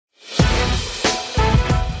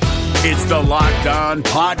It's the Locked On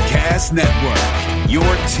Podcast Network, your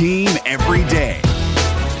team every day.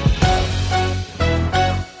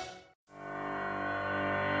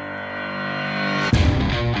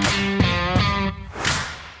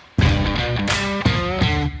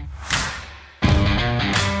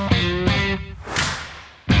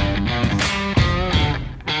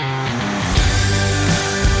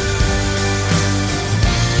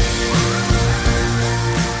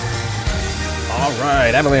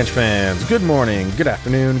 Avalanche fans, good morning, good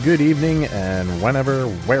afternoon, good evening, and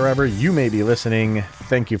wherever you may be listening,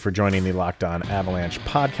 thank you for joining the Locked On Avalanche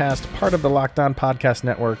podcast, part of the Locked On Podcast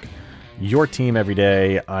Network, your team every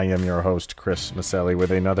day. I am your host, Chris Maselli,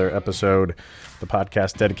 with another episode, the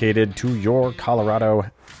podcast dedicated to your Colorado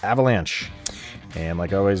Avalanche. And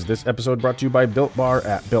like always, this episode brought to you by Built Bar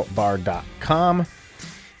at BuiltBar.com.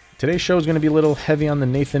 Today's show is going to be a little heavy on the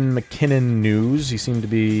Nathan MacKinnon news. He seemed to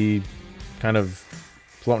be kind of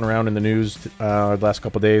floating around in the news the last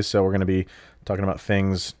couple of days, so we're going to be talking about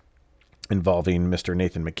things involving Mr.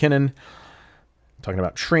 Nathan MacKinnon, talking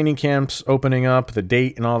about training camps opening up, the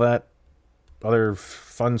date, and all that other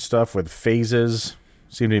fun stuff with phases.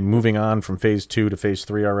 Seem to be moving on from phase 2 to phase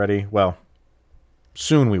 3 already. Well,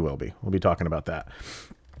 soon we will be. We'll be talking about that.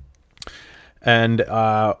 And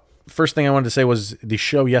first thing I wanted to say was the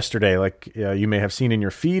show yesterday, like you may have seen in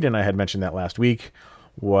your feed, and I had mentioned that last week,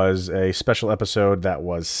 was a special episode that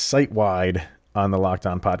was site-wide on the Locked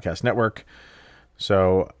On Podcast Network.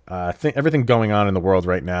 So I think everything going on in the world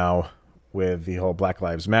right now with the whole Black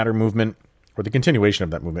Lives Matter movement, or the continuation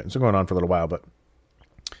of that movement, it's been going on for a little while, but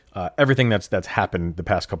everything that's happened the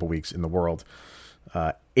past couple weeks in the world,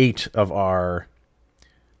 8 of our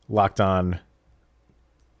Locked On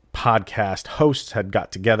podcast hosts had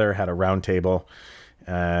got together, had a roundtable,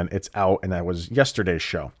 and it's out, and that was yesterday's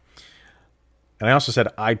show. And I also said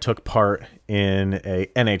I took part in a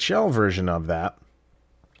NHL version of that.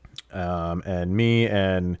 And me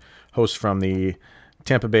and hosts from the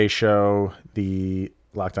Tampa Bay show, the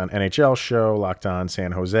Locked On NHL show, Locked On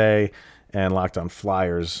San Jose, and Locked On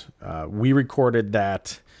Flyers, we recorded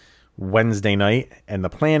that Wednesday night, and the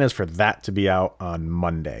plan is for that to be out on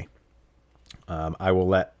Monday. I will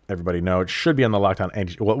let everybody know. It should be on the Locked On,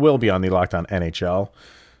 it will be on the Locked On NHL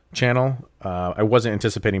channel. I wasn't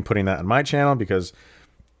anticipating putting that on my channel because,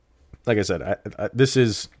 like I said, this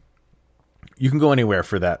is, you can go anywhere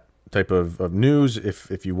for that type of news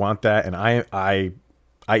if you want that, and I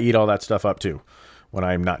eat all that stuff up too when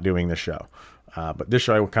I'm not doing this show. But this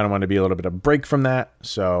show, I kind of want to be a little bit of a break from that,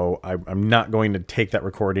 so I'm not going to take that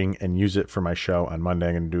recording and use it for my show on Monday.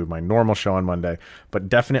 I'm going to do my normal show on Monday, but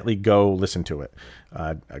definitely go listen to it.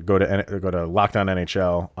 Go to Locked On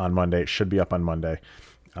NHL on Monday. It should be up on Monday.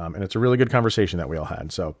 And it's a really good conversation that we all had.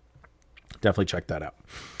 So definitely check that out.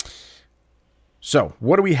 So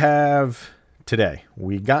what do we have today?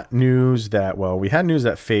 We got news that, we had news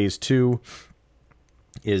that phase 2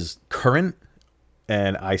 is current.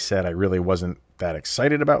 And I said I really wasn't that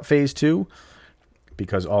excited about phase 2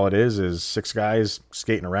 because all it is 6 guys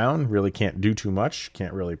skating around, really can't do too much,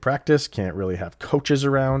 can't really practice, can't really have coaches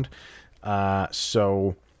around.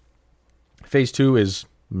 So phase 2 is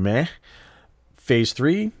meh. Phase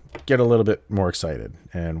 3, get a little bit more excited.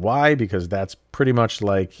 And why? Because that's pretty much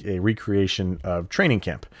like a recreation of training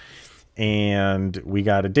camp. And we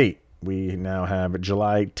got a date. We now have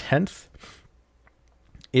July 10th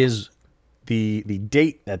is the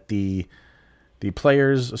date that the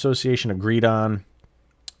Players Association agreed on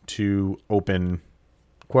to open,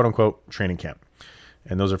 quote-unquote, training camp.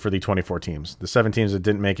 And those are for the 24 teams. The 7 teams that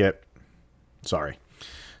didn't make it, sorry.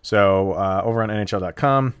 So over on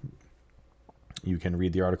NHL.com, you can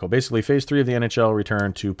read the article. Basically, phase 3 of the NHL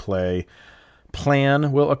return to play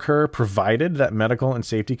plan will occur provided that medical and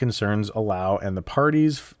safety concerns allow and the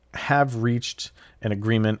parties have reached an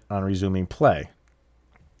agreement on resuming play.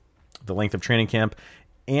 The length of training camp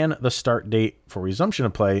and the start date for resumption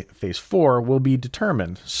of play, phase 4, will be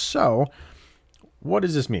determined. So, what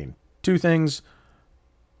does this mean? 2 things.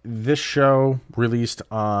 This show released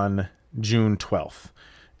on June 12th.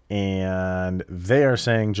 And they are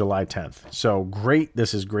saying July 10th. So great.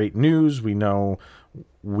 This is great news. We know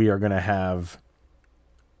we are going to have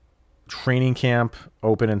training camp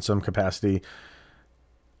open in some capacity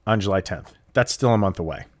on July 10th. That's still a month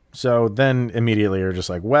away. So then immediately you're just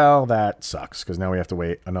like, well, that sucks because now we have to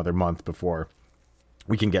wait another month before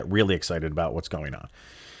we can get really excited about what's going on.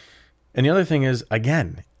 And the other thing is,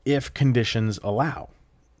 again, if conditions allow,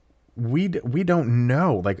 we don't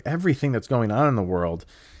know. Like, everything that's going on in the world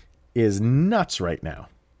is nuts right now.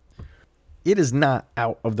 It is not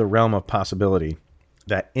out of the realm of possibility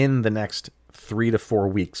that in the next 3 to 4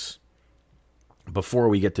 weeks, before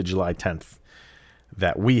we get to July 10th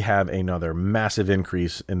that we have another massive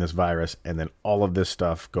increase in this virus, and then all of this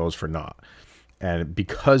stuff goes for naught. And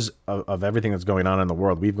because of everything that's going on in the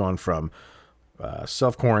world, we've gone from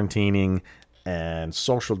self-quarantining and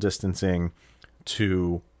social distancing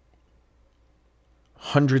to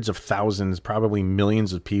hundreds of thousands, probably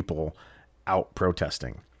millions of people out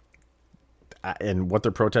protesting. And what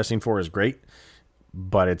they're protesting for is great,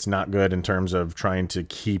 but it's not good in terms of trying to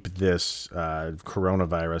keep this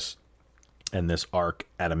coronavirus and this arc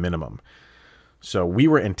at a minimum. So we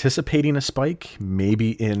were anticipating a spike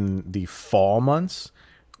maybe in the fall months,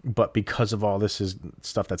 but because of all this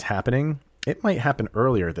stuff that's happening, it might happen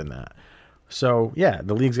earlier than that. So yeah,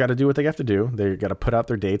 the league's got to do what they have to do. They got to put out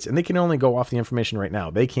their dates, and they can only go off the information right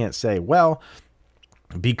now. They can't say, well,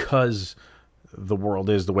 because the world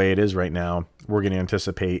is the way it is right now, we're going to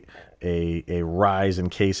anticipate a rise in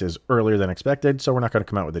cases earlier than expected, so we're not going to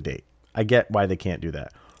come out with a date. I get why they can't do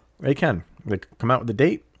that. They can. They come out with a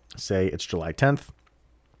date, say it's July 10th.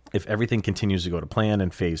 If everything continues to go to plan in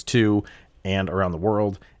phase 2 and around the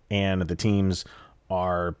world, and the teams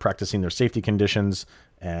are practicing their safety conditions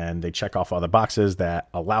and they check off all the boxes that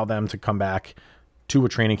allow them to come back to a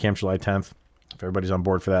training camp July 10th, if everybody's on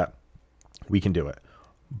board for that, we can do it.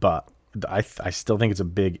 But I still think it's a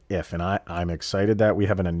big if, and I'm excited that we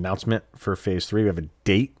have an announcement for phase 3. We have a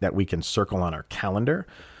date that we can circle on our calendar,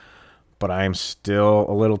 but I'm still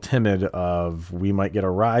a little timid of we might get a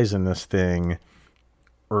rise in this thing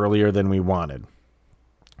earlier than we wanted.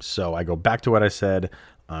 So I go back to what I said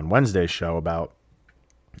on Wednesday's show about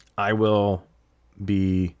I will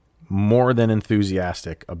be more than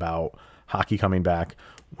enthusiastic about hockey coming back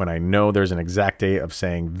when I know there's an exact date of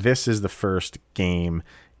saying this is the first game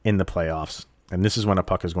in the playoffs, and this is when a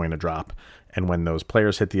puck is going to drop. And when those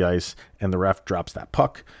players hit the ice and the ref drops that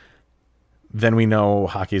puck, then we know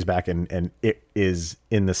hockey is back and it is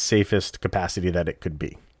in the safest capacity that it could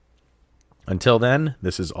be. Until then,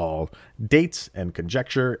 this is all dates and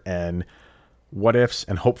conjecture and what ifs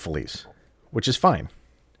and hopefullys, which is fine.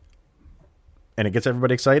 And it gets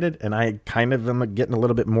everybody excited, and I kind of am getting a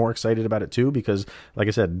little bit more excited about it too, because like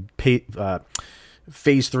I said,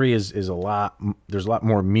 phase 3 is a lot. There's a lot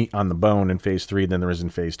more meat on the bone in phase 3 than there is in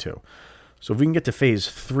phase 2. So if we can get to phase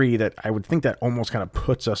 3, that I would think that almost kind of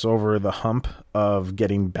puts us over the hump of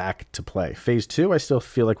getting back to play. Phase 2, I still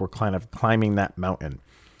feel like we're kind of climbing that mountain.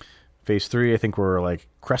 Phase 3, I think we're like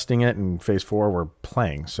cresting it, and phase 4, we're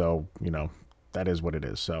playing. So, that is what it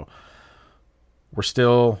is. So we're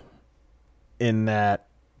still in that,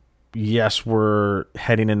 yes, we're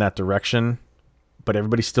heading in that direction, but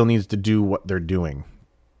everybody still needs to do what they're doing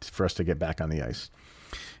for us to get back on the ice.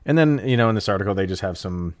 And then, in this article, they just have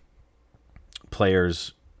some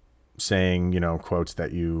players saying, quotes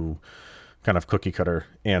that you kind of cookie cutter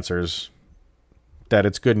answers, that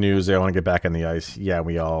it's good news. They want to get back on the ice. Yeah,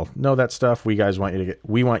 we all know that stuff. We want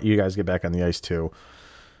you guys to get back on the ice too.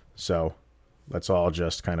 So let's all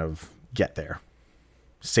just kind of get there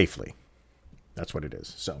safely. That's what it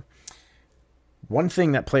is. So one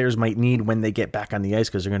thing that players might need when they get back on the ice,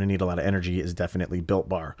 because they're going to need a lot of energy, is definitely Built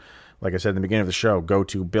Bar. Like I said in the beginning of the show, go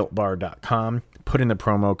to BuiltBar.com, put in the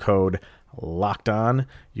promo code LOCKEDON.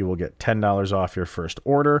 You will get $10 off your first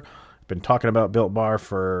order. I've been talking about Built Bar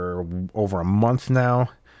for over a month now,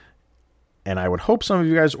 and I would hope some of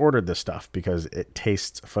you guys ordered this stuff because it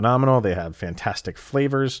tastes phenomenal. They have fantastic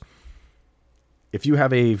flavors. If you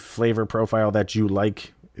have a flavor profile that you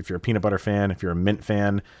like, if you're a peanut butter fan, if you're a mint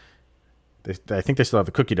fan, I think they still have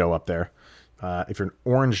the cookie dough up there. If you're an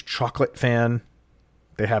orange chocolate fan,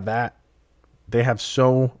 they have that. They have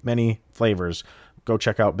so many flavors. Go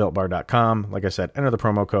check out BuiltBar.com. Like I said, enter the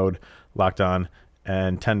promo code LOCKEDON,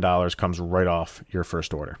 and $10 comes right off your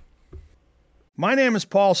first order. My name is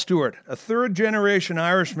Paul Stewart, a third-generation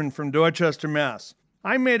Irishman from Dorchester, Mass.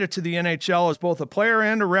 I made it to the NHL as both a player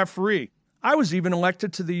and a referee. I was even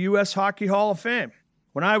elected to the U.S. Hockey Hall of Fame.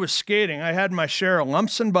 When I was skating, I had my share of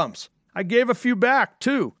lumps and bumps. I gave a few back,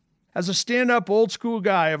 too. As a stand-up old-school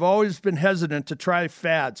guy, I've always been hesitant to try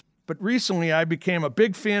fads, but recently I became a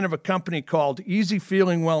big fan of a company called Easy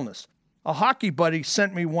Feeling Wellness. A hockey buddy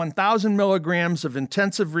sent me 1,000 milligrams of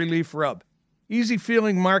intensive relief rub. Easy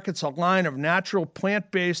Feeling markets a line of natural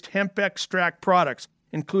plant-based hemp extract products,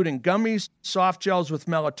 including gummies, soft gels with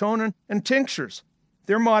melatonin, and tinctures.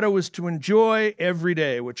 Their motto is to enjoy every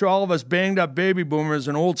day, which all of us banged-up baby boomers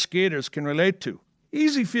and old skaters can relate to.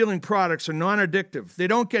 Easy Feeling products are non-addictive, they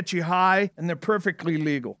don't get you high, and they're perfectly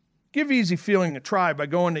legal. Give Easy Feeling a try by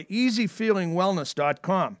going to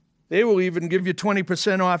easyfeelingwellness.com. They will even give you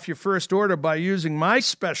 20% off your first order by using my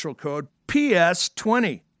special code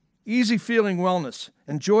PS20. Easy Feeling Wellness.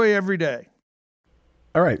 Enjoy every day.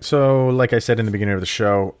 All right. So, like I said in the beginning of the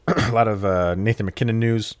show, a lot of Nathan MacKinnon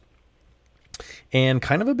news and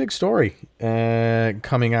kind of a big story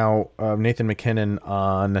coming out of Nathan MacKinnon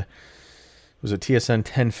on, was it TSN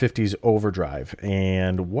 1050's Overdrive.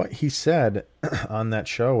 And what he said on that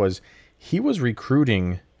show was he was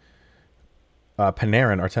recruiting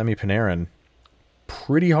Artemi Panarin,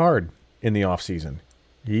 pretty hard in the offseason.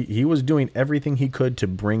 He was doing everything he could to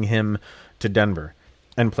bring him to Denver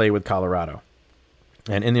and play with Colorado.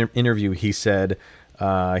 And in the interview, he said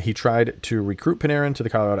he tried to recruit Panarin to the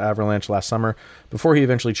Colorado Avalanche last summer before he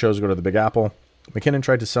eventually chose to go to the Big Apple. MacKinnon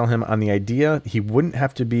tried to sell him on the idea he wouldn't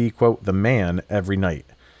have to be, quote, the man every night.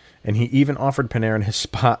 And he even offered Panarin his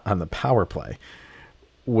spot on the power play,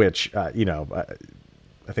 which, I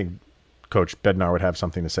think Coach Bednar would have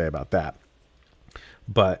something to say about that.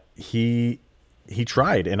 But he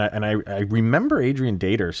tried. And I remember Adrian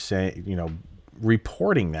Dater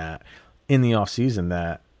reporting that in the offseason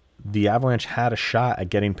that the Avalanche had a shot at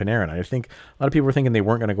getting Panarin. I think a lot of people were thinking they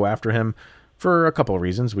weren't going to go after him for a couple of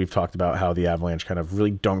reasons. We've talked about how the Avalanche kind of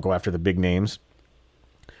really don't go after the big names.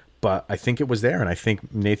 But I think it was there, and I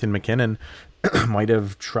think Nathan MacKinnon might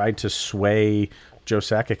have tried to sway Joe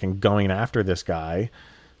Sakic in going after this guy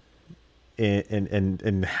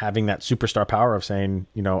and having that superstar power of saying,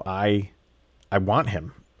 I want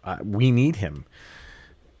him. We need him.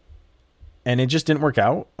 And it just didn't work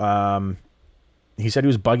out. He said he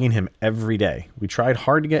was bugging him every day. We tried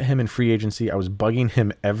hard to get him in free agency. I was bugging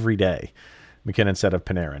him every day, MacKinnon said of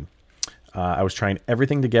Panarin. I was trying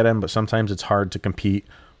everything to get him, but sometimes it's hard to compete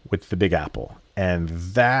with the Big Apple. And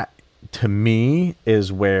that, to me,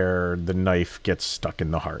 is where the knife gets stuck in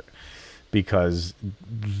the heart, because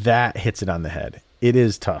that hits it on the head. It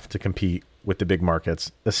is tough to compete with the big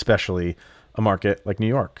markets, especially a market like New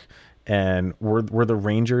York. And were the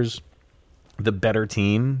Rangers the better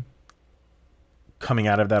team coming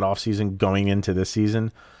out of that offseason going into this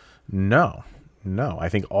season? No. I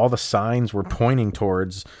think all the signs were pointing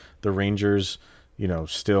towards the Rangers,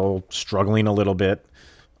 still struggling a little bit,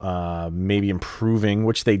 maybe improving,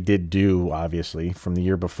 which they did do, obviously, from the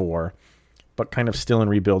year before, but kind of still in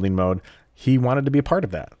rebuilding mode. He wanted to be a part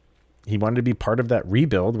of that. He wanted to be part of that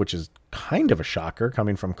rebuild, which is kind of a shocker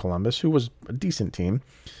coming from Columbus, who was a decent team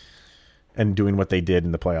and doing what they did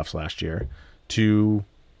in the playoffs last year, to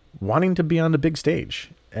wanting to be on the big stage.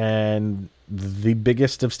 And the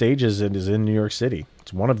biggest of stages is in New York City.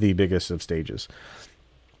 It's one of the biggest of stages.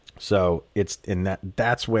 So it's in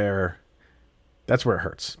that's where it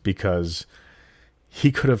hurts, because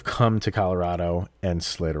he could have come to Colorado and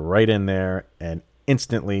slid right in there, and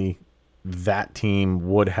instantly that team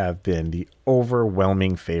would have been the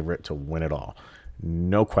overwhelming favorite to win it all.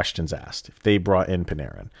 No questions asked if they brought in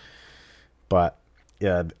Panarin. But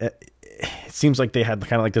yeah, it seems like they had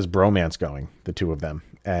kind of like this bromance going, the two of them.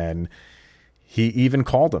 And he even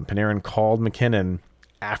called him. Panarin called MacKinnon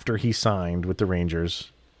after he signed with the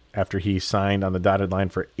Rangers, after he signed on the dotted line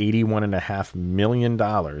for $81.5 million.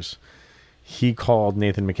 He called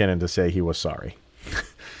Nathan MacKinnon to say he was sorry.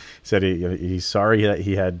 Said he's sorry that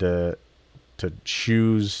he had to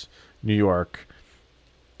choose New York.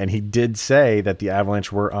 And he did say that the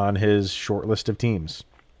Avalanche were on his short list of teams.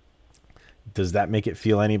 Does that make it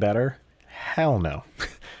feel any better? Hell no.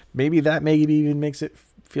 Maybe even makes it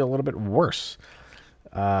feel a little bit worse.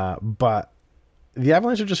 But the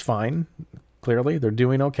Avalanche are just fine. Clearly, they're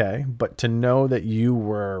doing okay. But to know that you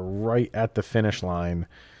were right at the finish line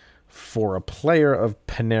for a player of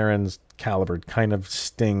Panarin's caliber kind of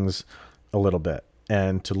stings a little bit.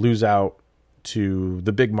 And to lose out to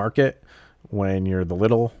the big market when you're the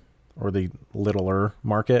little or the littler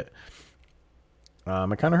market,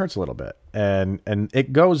 it kind of hurts a little bit. And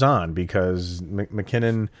it goes on, because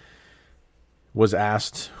MacKinnon was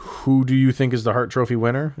asked, who do you think is the Hart Trophy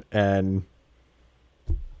winner? And,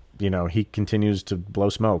 he continues to blow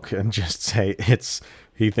smoke and just say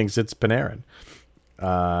he thinks it's Panarin.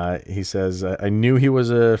 He says, I knew he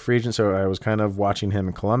was a free agent, so I was kind of watching him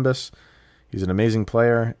in Columbus. He's an amazing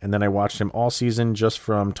player. And then I watched him all season just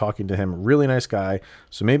from talking to him. Really nice guy.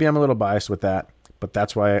 So maybe I'm a little biased with that, but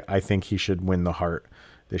that's why I think he should win the Hart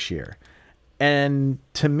this year. And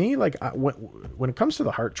to me, like, when it comes to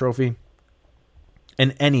the Hart Trophy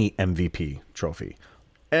and any MVP trophy,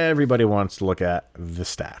 everybody wants to look at the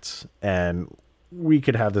stats. And we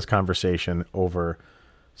could have this conversation over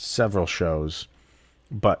several shows.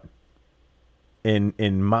 But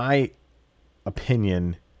in my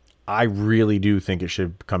opinion, I really do think it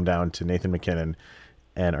should come down to Nathan MacKinnon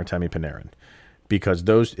and Artemi Panarin. Because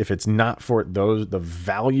if it's not for the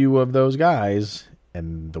value of those guys,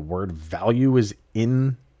 and the word value is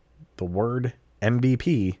in the word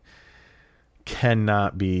MVP,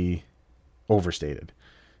 cannot be overstated.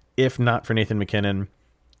 If not for Nathan MacKinnon,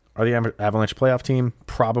 are the Avalanche a playoff team?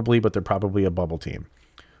 Probably, but they're probably a bubble team.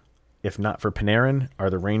 If not for Panarin, are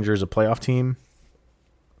the Rangers a playoff team?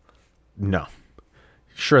 No.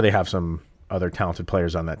 Sure, they have some other talented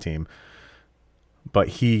players on that team, but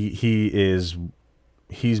he's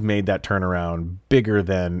made that turnaround bigger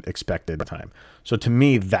than expected at the time. So to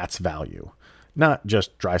me, that's value. Not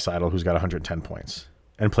just Draisaitl, who's got 110 points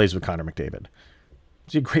and plays with Connor McDavid.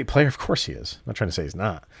 Is he a great player? Of course he is. I'm not trying to say he's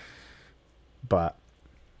not. But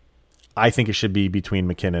I think it should be between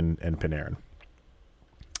MacKinnon and Panarin.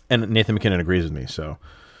 And Nathan MacKinnon agrees with me, so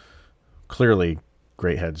clearly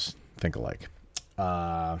great heads think alike.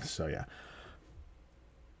 So yeah.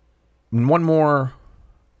 One more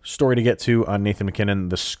story to get to on Nathan MacKinnon.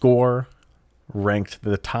 The Score ranked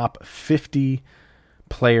the top 50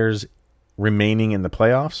 players remaining in the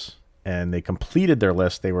playoffs, and they completed their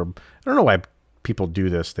list. I don't know why people do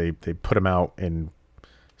this. They put them out in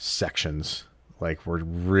sections, like we're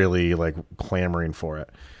really like clamoring for it.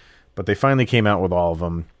 But they finally came out with all of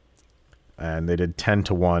them, and they did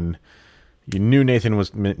 10-1. You knew Nathan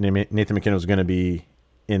MacKinnon was going to be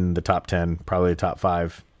in the top 10, probably the top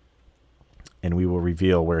 5, and we will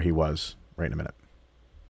reveal where he was right in a minute.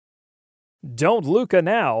 Don't Luka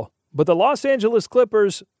now, but the Los Angeles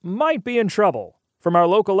Clippers might be in trouble. From our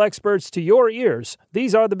local experts to your ears,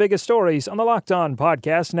 these are the biggest stories on the Locked On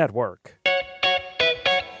Podcast Network.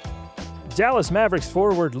 Dallas Mavericks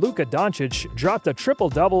forward Luka Doncic dropped a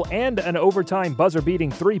triple-double and an overtime buzzer-beating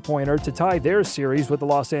three-pointer to tie their series with the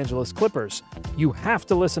Los Angeles Clippers. You have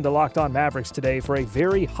to listen to Locked On Mavericks today for a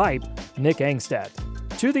very hype Nick Angstadt.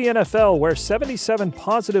 To the NFL, where 77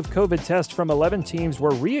 positive COVID tests from 11 teams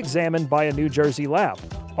were re-examined by a New Jersey lab.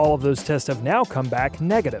 All of those tests have now come back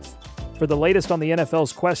negative. For the latest on the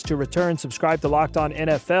NFL's quest to return, subscribe to Locked On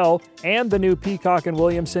NFL and the new Peacock and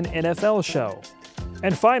Williamson NFL show.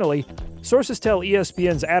 And finally, sources tell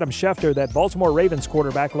ESPN's Adam Schefter that Baltimore Ravens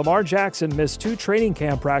quarterback Lamar Jackson missed 2 training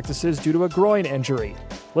camp practices due to a groin injury.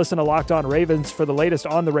 Listen to Locked On Ravens for the latest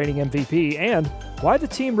on the reigning MVP and why the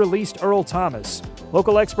team released Earl Thomas.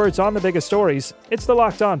 Local experts on the biggest stories. It's the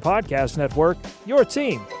Locked On Podcast Network, your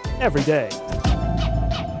team every day.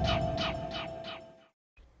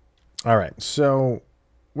 All right, so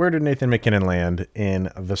where did Nathan MacKinnon land in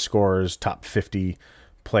the Score's top 50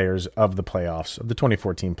 players of the playoffs, of the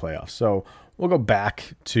 2014 playoffs? So we'll go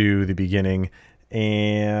back to the beginning,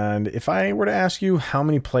 and if I were to ask you how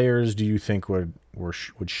many players do you think would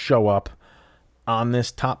show up on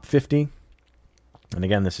this top 50, and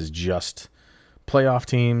again, this is just playoff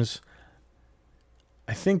teams,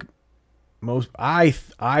 I think I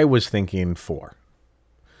was thinking 4,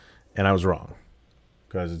 and I was wrong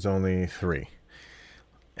because it's only 3.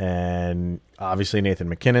 And obviously Nathan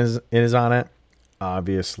MacKinnon is on it.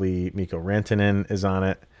 Obviously Mikko Rantanen is on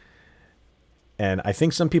it. And I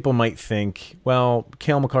think some people might think, well,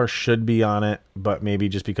 Cale Makar should be on it, but maybe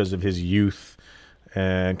just because of his youth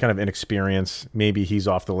and kind of inexperience, maybe he's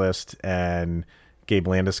off the list, and Gabe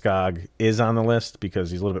Landeskog is on the list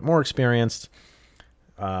because he's a little bit more experienced.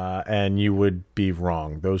 And you would be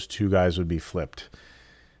wrong. Those two guys would be flipped.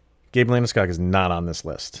 Gabe Landeskog is not on this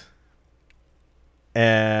list.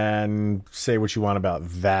 And say what you want about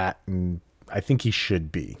that, and I think he should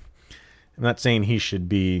be. I'm not saying he should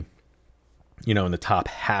be, in the top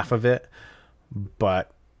half of it,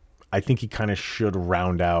 but I think he kind of should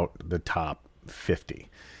round out the top 50.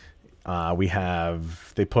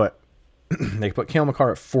 They put Cale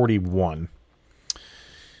Makar at 41,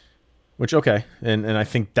 which, okay. And I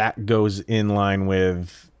think that goes in line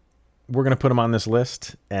with, we're going to put him on this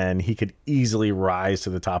list, and he could easily rise to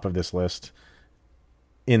the top of this list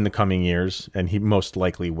in the coming years, and he most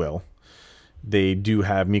likely will. They do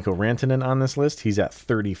have Mikko Rantanen on this list. He's at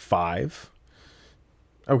 35.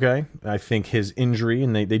 Okay, I think his injury,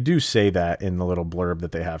 and they do say that in the little blurb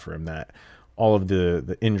that they have for him, that all of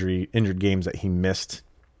the injured games that he missed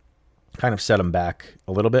kind of set him back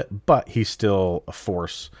a little bit, but he's still a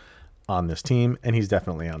force on this team, and he's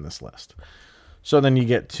definitely on this list. So then you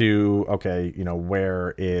get to, okay,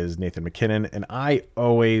 where is Nathan MacKinnon? And I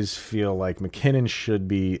always feel like MacKinnon should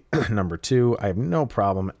be number 2. I have no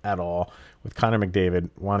problem at all with Connor McDavid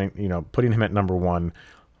putting him at number 1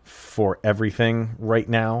 for everything right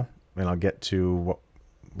now. And I'll get to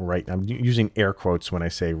I'm using air quotes when I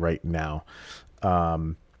say right now.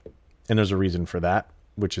 And there's a reason for that,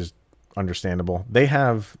 which is understandable. They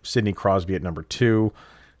have Sidney Crosby at number 2,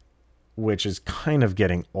 which is kind of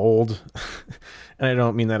getting old. And I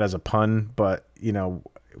don't mean that as a pun, but,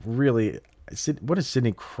 really, what is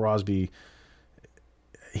Sidney Crosby?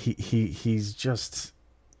 He's just,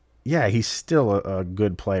 yeah, he's still a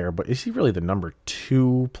good player, but is he really the number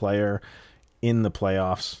 2 player in the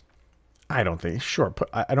playoffs? I don't think. Sure,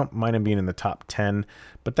 I don't mind him being in the top 10,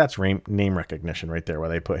 but that's name recognition right there, where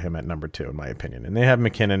they put him at number 2, in my opinion. And they have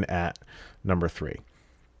MacKinnon at number 3.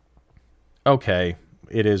 Okay,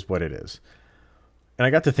 it is what it is. And I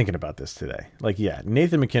got to thinking about this today. Like, yeah,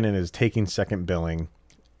 Nathan MacKinnon is taking second billing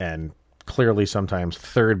and clearly sometimes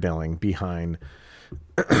third billing behind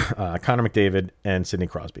Connor McDavid and Sidney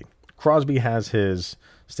Crosby. Crosby has his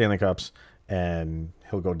Stanley Cups, and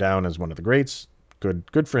he'll go down as one of the greats.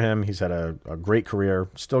 Good for him. He's had a great career.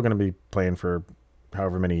 Still going to be playing for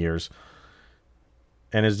however many years,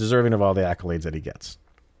 and is deserving of all the accolades that he gets.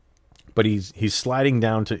 But he's sliding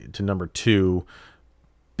down to number 2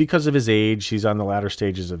 because of his age. He's on the latter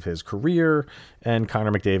stages of his career, and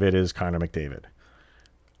Connor McDavid is Connor McDavid.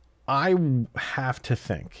 I have to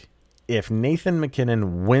think, if Nathan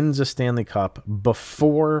MacKinnon wins a Stanley Cup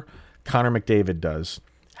before Connor McDavid does,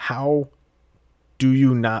 how do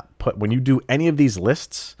you not put, when you do any of these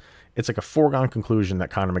lists, it's like a foregone conclusion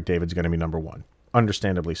that Connor McDavid's going to be number 1.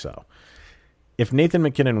 Understandably so. If Nathan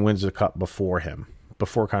MacKinnon wins a cup before him,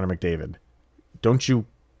 before Connor McDavid, don't you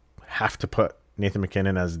have to put Nathan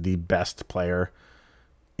MacKinnon as the best player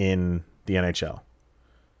in the NHL?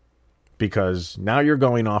 Because now you're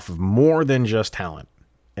going off of more than just talent.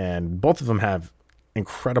 And both of them have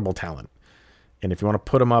incredible talent. And if you want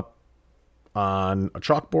to put them up on a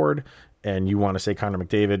chalkboard and you want to say Connor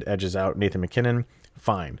McDavid edges out Nathan MacKinnon,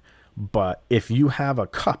 fine. But if you have a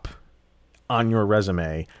cup on your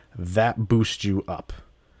resume, that boosts you up.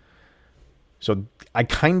 So I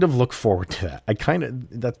kind of look forward to that.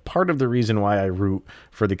 That's part of the reason why I root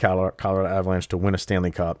for the Colorado Avalanche to win a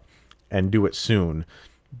Stanley Cup and do it soon.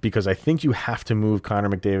 Because I think you have to move Connor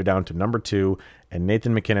McDavid down to number 2, and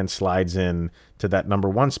Nathan MacKinnon slides in to that number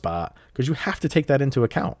 1 spot, because you have to take that into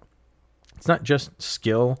account. It's not just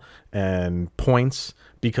skill and points,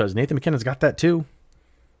 because Nathan MacKinnon's got that too.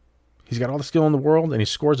 He's got all the skill in the world, and he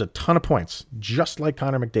scores a ton of points, just like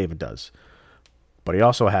Connor McDavid does. But he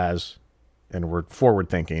also has, and we're forward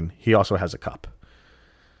thinking, he also has a cup.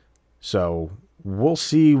 So we'll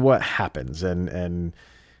see what happens. And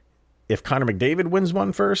if Connor McDavid wins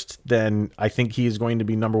one first, then I think he is going to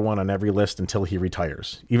be number 1 on every list until he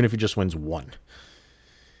retires, even if he just wins 1.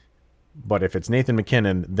 But if it's Nathan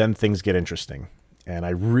MacKinnon, then things get interesting. And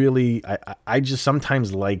I just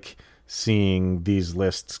sometimes like seeing these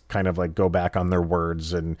lists kind of like go back on their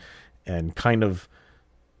words and kind of,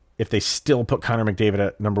 if they still put Connor McDavid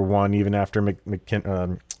at number 1, even after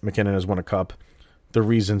MacKinnon has won a cup, the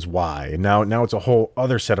reasons why. And now it's a whole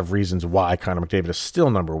other set of reasons why Connor McDavid is still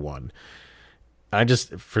number 1.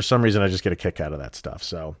 For some reason, I just get a kick out of that stuff.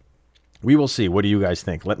 So we will see. What do you guys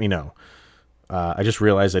think? Let me know. I just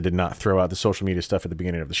realized I did not throw out the social media stuff at the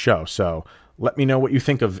beginning of the show. So let me know what you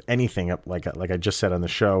think of anything, like I just said on the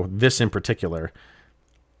show, this in particular,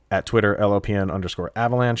 at Twitter,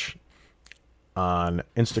 LOPN_Avalanche, on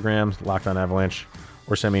Instagram, Locked On Avalanche,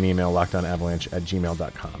 or send me an email,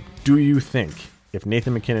 lockedonavalanche@gmail.com. Do you think if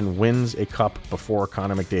Nathan MacKinnon wins a cup before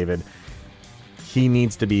Connor McDavid, he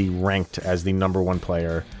needs to be ranked as the number 1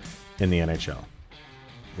 player in the NHL?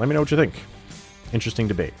 Let me know what you think. Interesting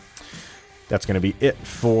debate. That's going to be it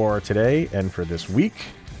for today and for this week.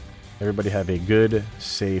 Everybody have a good,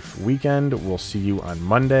 safe weekend. We'll see you on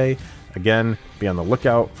Monday. Again, be on the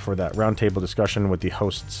lookout for that roundtable discussion with the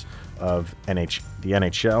hosts of the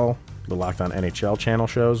NHL, the Locked On NHL channel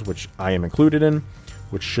shows, which I am included in,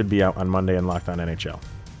 which should be out on Monday in Locked On NHL.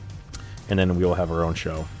 And then we will have our own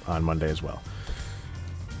show on Monday as well.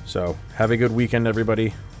 So have a good weekend,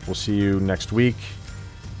 everybody. We'll see you next week.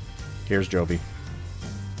 Here's Jovi.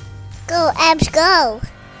 Go, Abs, go!